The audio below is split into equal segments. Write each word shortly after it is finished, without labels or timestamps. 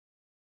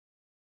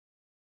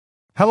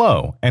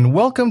Hello, and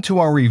welcome to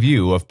our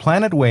review of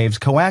Planet Wave's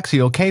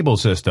coaxial cable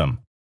system.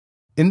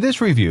 In this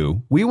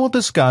review, we will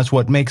discuss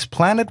what makes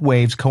Planet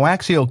Wave's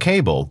coaxial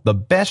cable the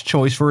best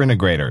choice for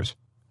integrators.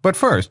 But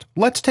first,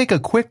 let's take a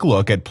quick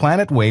look at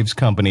Planet Wave's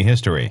company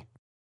history.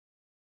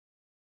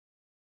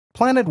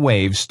 Planet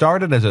Wave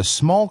started as a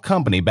small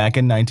company back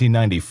in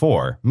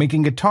 1994,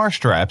 making guitar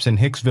straps in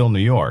Hicksville, New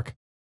York.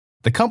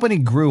 The company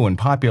grew in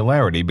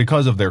popularity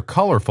because of their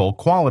colorful,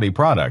 quality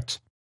products.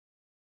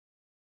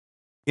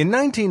 In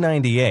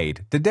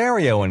 1998,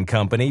 D'Addario &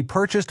 Company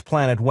purchased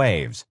Planet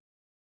Waves.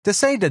 To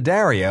say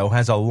D'Addario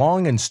has a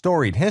long and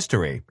storied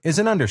history is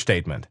an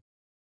understatement.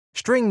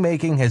 String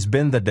making has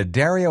been the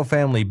D'Addario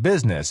family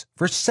business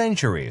for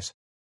centuries.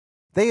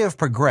 They have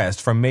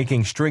progressed from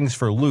making strings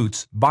for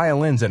lutes,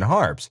 violins, and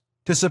harps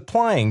to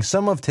supplying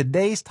some of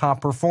today's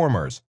top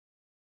performers.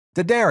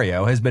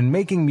 D'Addario has been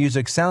making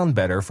music sound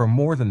better for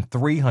more than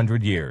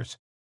 300 years.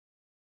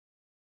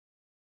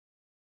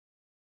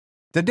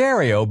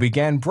 D'Addario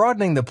began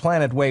broadening the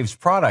Planet Waves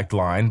product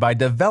line by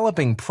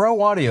developing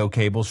pro audio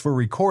cables for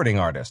recording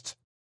artists.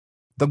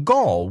 The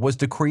goal was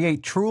to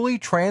create truly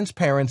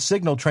transparent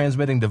signal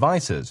transmitting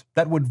devices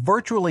that would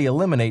virtually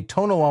eliminate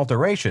tonal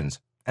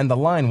alterations, and the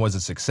line was a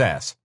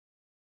success.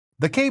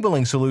 The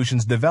cabling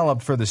solutions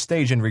developed for the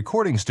stage and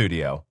recording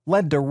studio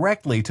led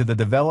directly to the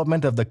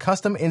development of the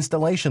custom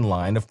installation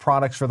line of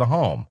products for the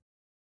home.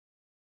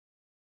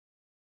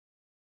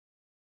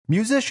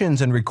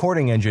 Musicians and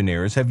recording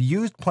engineers have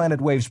used Planet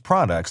Wave's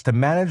products to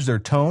manage their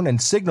tone and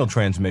signal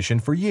transmission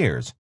for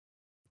years.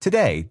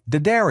 Today,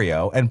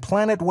 D'Addario and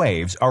Planet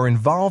Waves are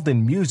involved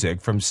in music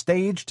from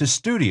stage to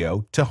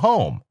studio to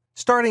home,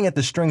 starting at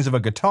the strings of a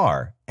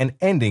guitar and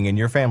ending in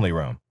your family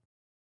room.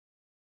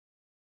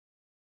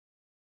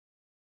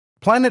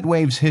 Planet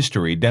Wave's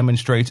history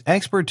demonstrates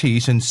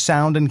expertise in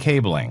sound and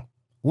cabling.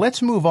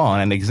 Let's move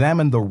on and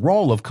examine the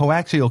role of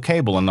coaxial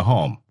cable in the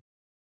home.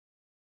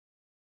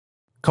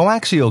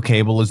 Coaxial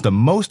cable is the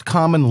most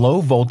common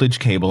low-voltage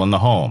cable in the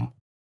home.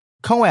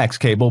 Coax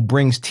cable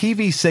brings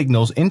TV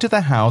signals into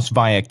the house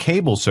via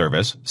cable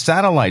service,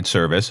 satellite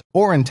service,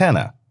 or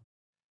antenna.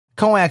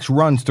 Coax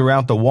runs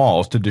throughout the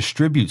walls to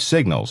distribute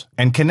signals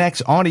and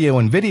connects audio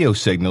and video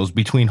signals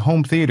between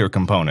home theater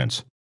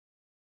components.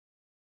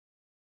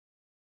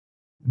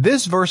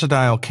 This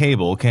versatile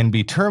cable can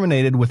be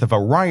terminated with a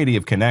variety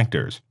of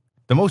connectors,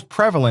 the most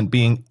prevalent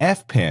being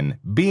F-pin,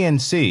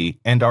 BNC,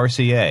 and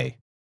RCA.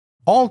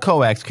 All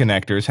coax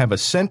connectors have a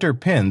center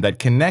pin that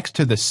connects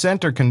to the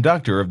center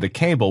conductor of the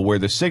cable where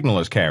the signal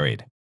is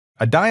carried.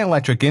 A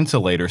dielectric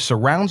insulator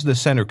surrounds the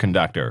center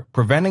conductor,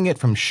 preventing it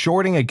from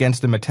shorting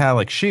against the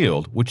metallic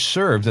shield, which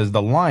serves as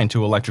the line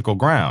to electrical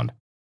ground.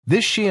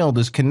 This shield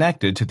is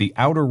connected to the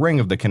outer ring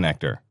of the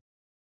connector.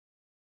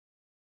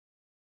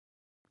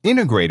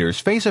 Integrators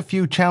face a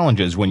few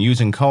challenges when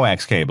using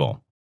coax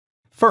cable.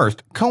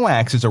 First,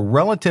 coax is a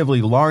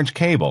relatively large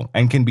cable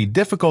and can be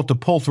difficult to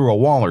pull through a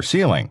wall or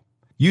ceiling.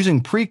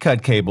 Using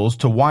pre-cut cables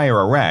to wire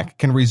a rack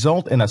can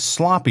result in a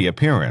sloppy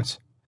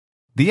appearance.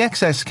 The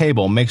excess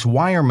cable makes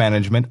wire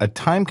management a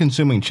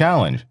time-consuming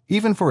challenge,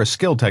 even for a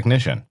skilled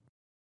technician.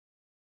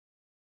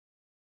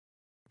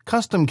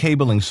 Custom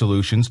cabling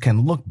solutions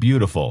can look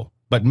beautiful,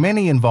 but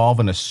many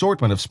involve an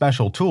assortment of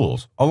special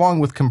tools,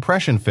 along with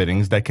compression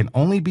fittings that can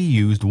only be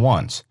used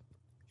once.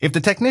 If the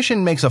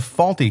technician makes a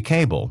faulty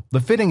cable, the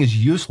fitting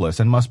is useless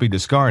and must be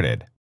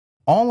discarded.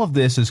 All of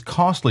this is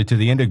costly to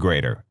the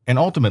integrator and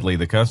ultimately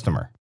the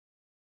customer.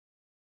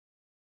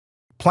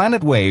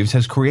 Planet Waves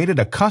has created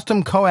a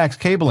custom coax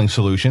cabling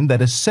solution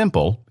that is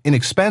simple,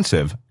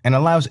 inexpensive, and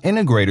allows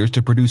integrators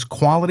to produce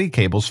quality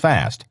cables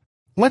fast.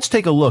 Let's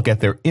take a look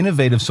at their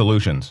innovative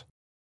solutions.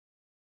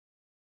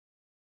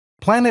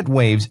 Planet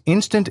Wave's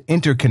Instant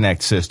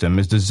Interconnect system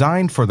is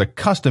designed for the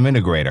custom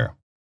integrator.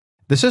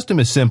 The system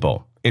is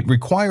simple. It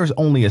requires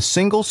only a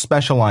single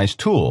specialized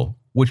tool,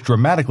 which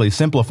dramatically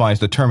simplifies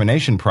the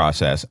termination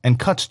process and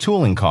cuts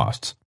tooling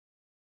costs.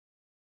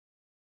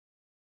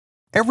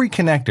 Every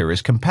connector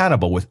is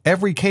compatible with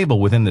every cable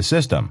within the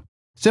system,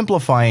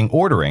 simplifying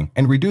ordering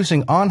and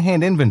reducing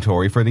on-hand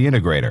inventory for the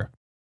integrator.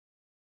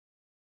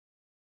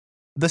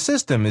 The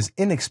system is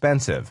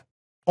inexpensive.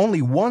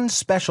 Only one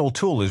special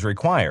tool is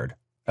required,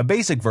 a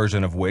basic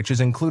version of which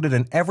is included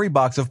in every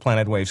box of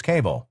Planet Waves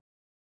cable.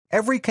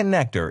 Every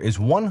connector is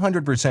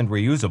 100%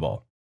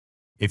 reusable.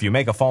 If you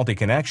make a faulty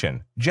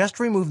connection, just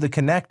remove the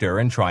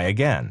connector and try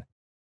again.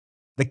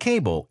 The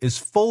cable is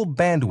full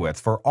bandwidth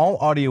for all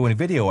audio and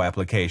video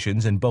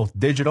applications in both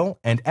digital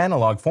and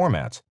analog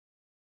formats.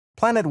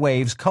 Planet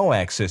Wave's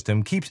coax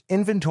system keeps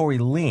inventory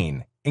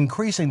lean,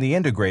 increasing the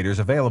integrator's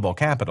available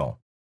capital.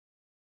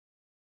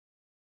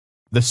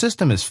 The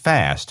system is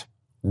fast,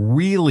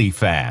 really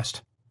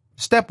fast.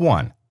 Step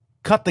 1.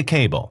 Cut the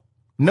cable.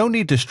 No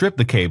need to strip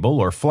the cable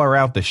or flare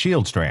out the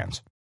shield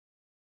strands.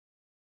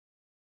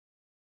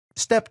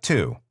 Step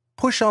 2.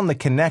 Push on the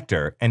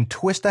connector and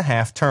twist a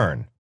half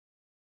turn.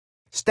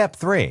 Step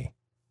 3.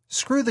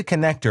 Screw the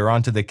connector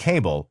onto the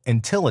cable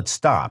until it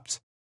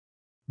stops.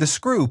 The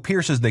screw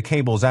pierces the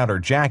cable's outer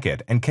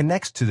jacket and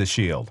connects to the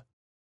shield.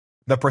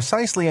 The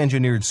precisely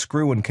engineered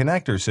screw and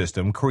connector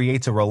system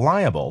creates a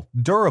reliable,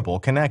 durable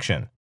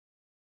connection.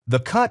 The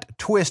cut,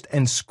 twist,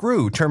 and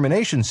screw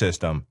termination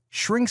system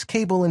shrinks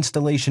cable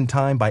installation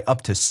time by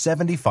up to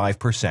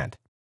 75%.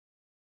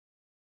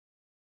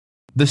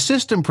 The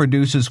system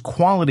produces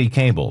quality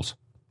cables.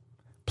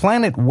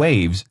 Planet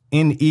Wave's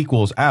in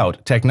equals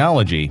out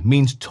technology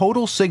means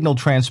total signal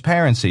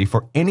transparency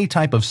for any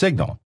type of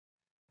signal.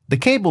 The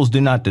cables do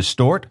not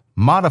distort,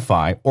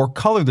 modify, or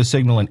color the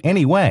signal in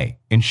any way,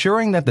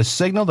 ensuring that the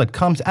signal that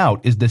comes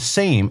out is the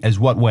same as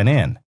what went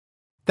in.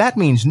 That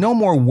means no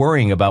more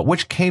worrying about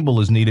which cable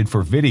is needed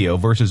for video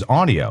versus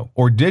audio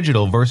or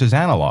digital versus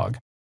analog.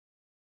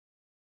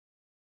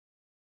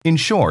 In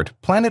short,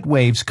 Planet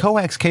Wave's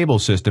Coax cable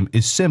system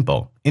is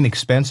simple,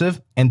 inexpensive,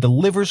 and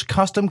delivers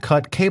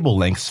custom-cut cable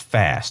lengths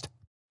fast.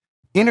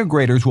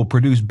 Integrators will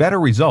produce better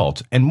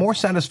results and more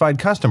satisfied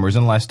customers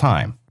in less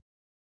time.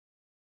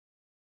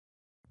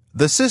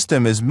 The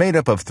system is made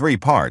up of 3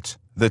 parts: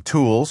 the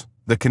tools,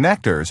 the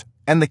connectors,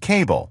 and the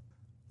cable.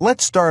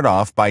 Let's start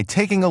off by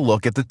taking a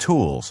look at the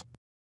tools.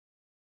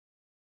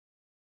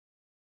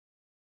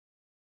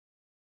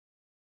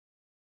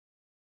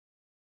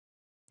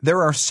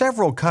 There are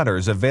several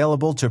cutters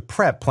available to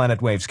prep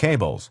Planet Wave's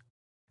cables.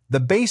 The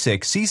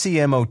basic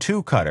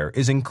CCM02 cutter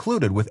is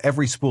included with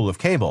every spool of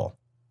cable.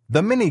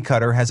 The mini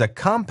cutter has a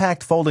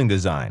compact folding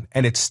design,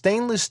 and its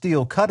stainless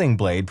steel cutting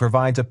blade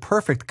provides a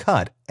perfect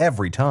cut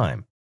every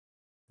time.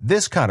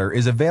 This cutter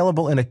is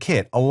available in a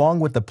kit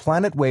along with the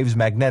Planet Wave's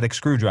magnetic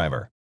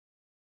screwdriver.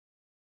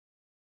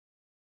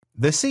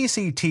 The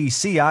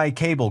CCT-CI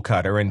cable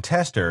cutter and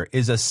tester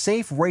is a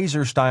safe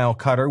razor-style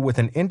cutter with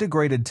an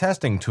integrated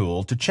testing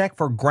tool to check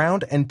for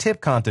ground and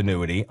tip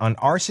continuity on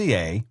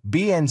RCA,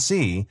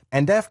 BNC,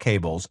 and F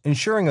cables,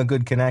 ensuring a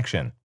good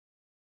connection.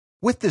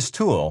 With this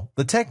tool,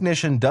 the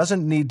technician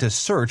doesn't need to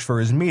search for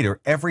his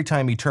meter every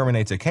time he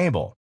terminates a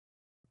cable.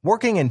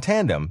 Working in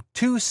tandem,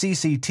 2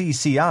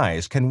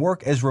 CCT-CIs can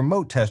work as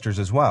remote testers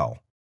as well.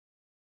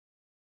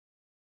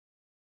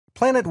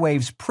 Planet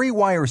Wave's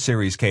pre-wire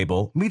series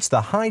cable meets the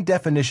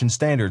high-definition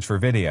standards for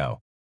video.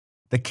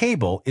 The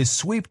cable is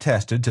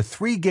sweep-tested to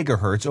 3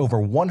 GHz over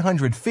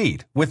 100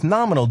 feet with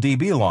nominal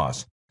dB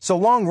loss, so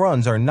long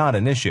runs are not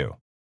an issue.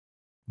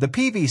 The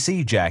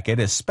PVC jacket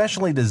is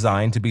specially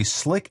designed to be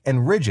slick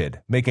and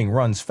rigid, making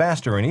runs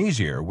faster and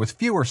easier with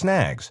fewer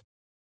snags.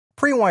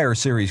 Pre-wire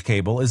series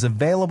cable is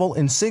available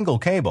in single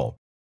cable.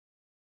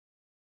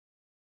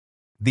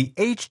 The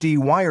HD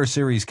wire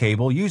series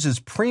cable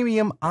uses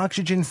premium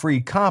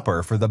oxygen-free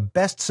copper for the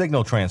best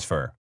signal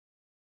transfer.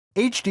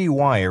 HD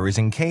wire is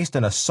encased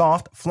in a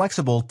soft,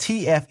 flexible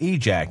TFE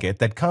jacket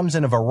that comes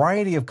in a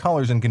variety of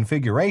colors and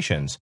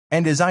configurations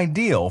and is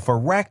ideal for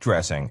rack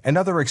dressing and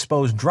other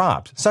exposed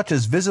drops such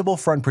as visible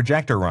front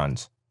projector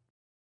runs.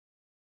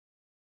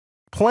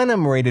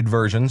 Plenum-rated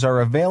versions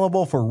are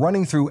available for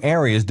running through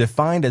areas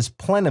defined as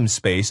plenum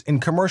space in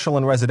commercial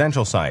and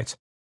residential sites.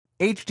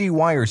 HD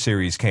wire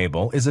series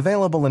cable is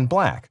available in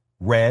black,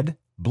 red,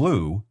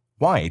 blue,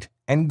 white,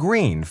 and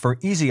green for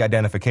easy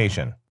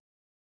identification.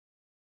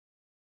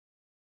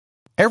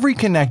 Every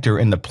connector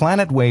in the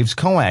Planet Wave's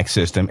Coax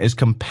system is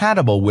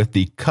compatible with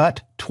the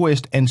cut,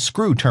 twist, and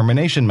screw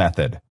termination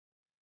method.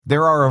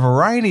 There are a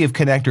variety of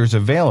connectors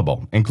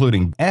available,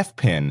 including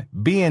F-pin,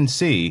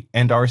 BNC,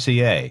 and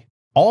RCA.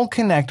 All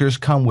connectors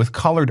come with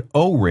colored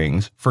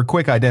O-rings for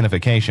quick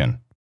identification.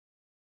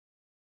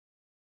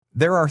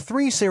 There are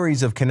 3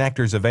 series of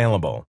connectors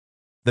available.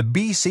 The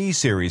BC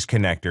series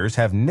connectors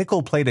have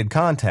nickel-plated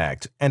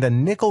contacts and a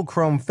nickel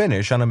chrome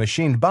finish on a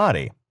machined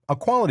body, a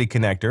quality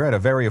connector at a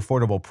very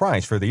affordable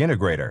price for the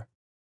integrator.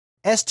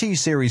 ST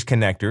series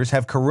connectors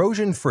have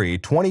corrosion-free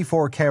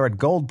 24-karat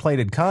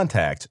gold-plated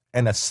contacts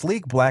and a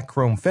sleek black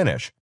chrome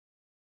finish.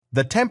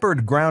 The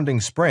tempered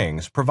grounding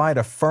springs provide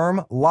a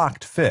firm,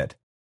 locked fit.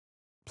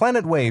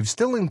 Planet Wave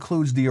still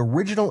includes the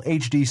original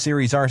HD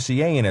series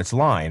RCA in its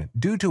line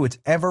due to its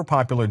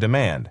ever-popular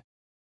demand.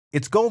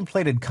 Its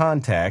gold-plated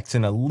contacts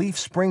in a leaf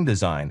spring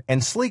design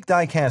and sleek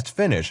die-cast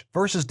finish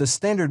versus the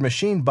standard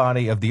machine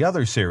body of the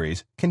other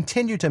series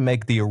continue to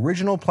make the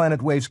original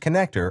Planet Waves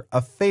connector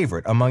a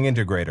favorite among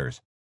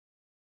integrators.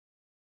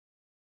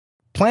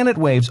 Planet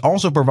Waves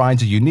also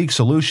provides a unique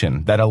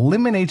solution that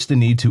eliminates the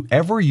need to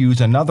ever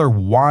use another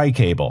Y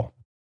cable.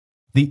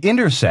 The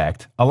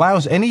intersect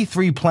allows any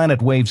 3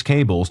 Planet Waves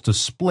cables to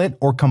split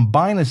or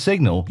combine a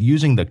signal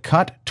using the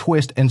cut,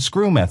 twist, and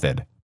screw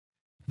method.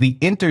 The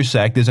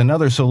intersect is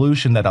another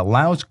solution that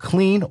allows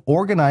clean,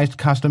 organized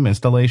custom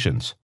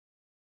installations.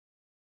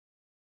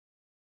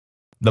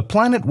 The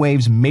Planet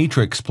Waves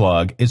Matrix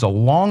plug is a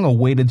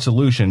long-awaited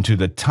solution to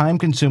the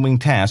time-consuming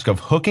task of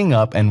hooking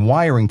up and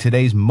wiring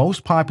today's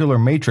most popular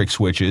matrix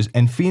switches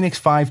and Phoenix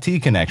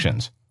 5T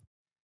connections.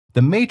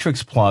 The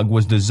matrix plug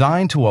was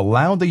designed to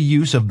allow the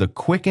use of the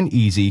quick and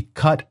easy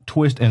cut,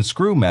 twist, and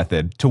screw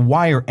method to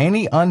wire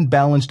any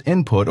unbalanced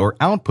input or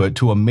output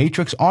to a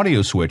matrix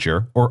audio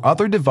switcher or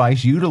other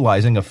device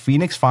utilizing a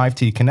Phoenix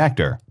 5T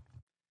connector.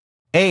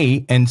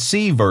 A and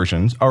C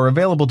versions are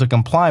available to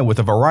comply with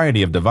a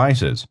variety of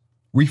devices.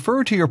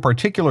 Refer to your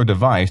particular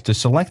device to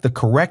select the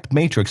correct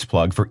matrix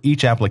plug for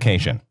each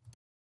application.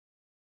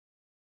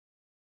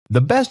 The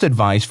best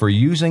advice for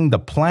using the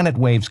Planet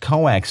Waves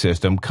Coax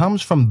system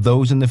comes from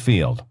those in the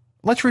field.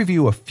 Let's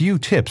review a few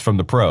tips from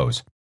the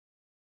pros.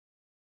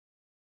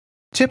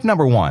 Tip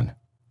number 1.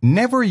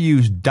 Never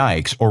use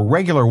dikes or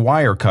regular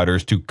wire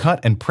cutters to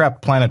cut and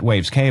prep Planet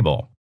Waves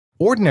cable.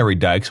 Ordinary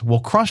dikes will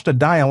crush the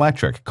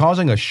dielectric,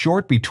 causing a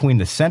short between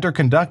the center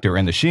conductor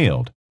and the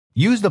shield.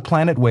 Use the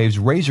Planet Waves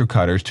razor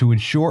cutters to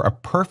ensure a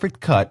perfect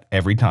cut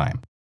every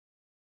time.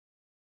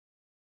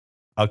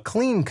 A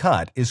clean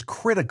cut is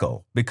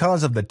critical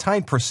because of the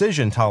tight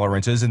precision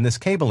tolerances in this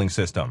cabling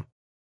system.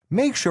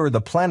 Make sure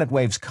the Planet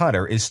Waves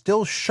cutter is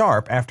still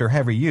sharp after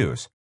heavy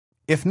use.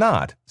 If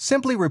not,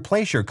 simply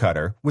replace your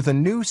cutter with a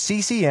new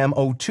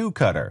CCM02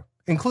 cutter,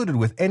 included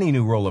with any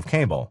new roll of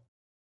cable.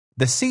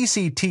 The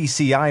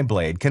CCTCI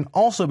blade can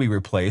also be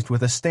replaced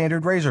with a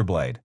standard razor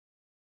blade.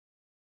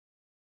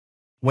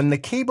 When the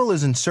cable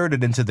is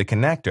inserted into the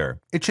connector,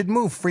 it should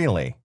move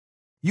freely.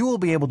 You will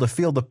be able to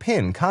feel the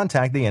pin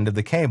contact the end of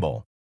the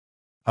cable.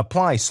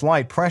 Apply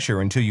slight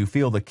pressure until you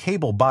feel the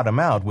cable bottom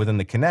out within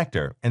the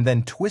connector and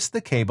then twist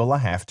the cable a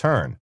half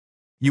turn.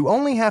 You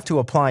only have to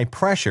apply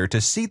pressure to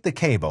seat the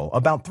cable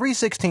about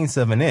 3/16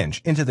 of an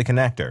inch into the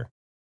connector.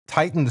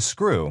 Tighten the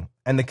screw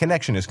and the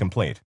connection is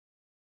complete.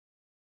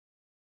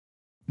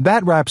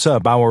 That wraps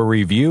up our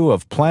review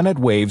of Planet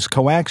Waves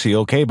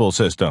coaxial cable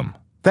system.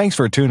 Thanks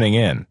for tuning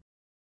in.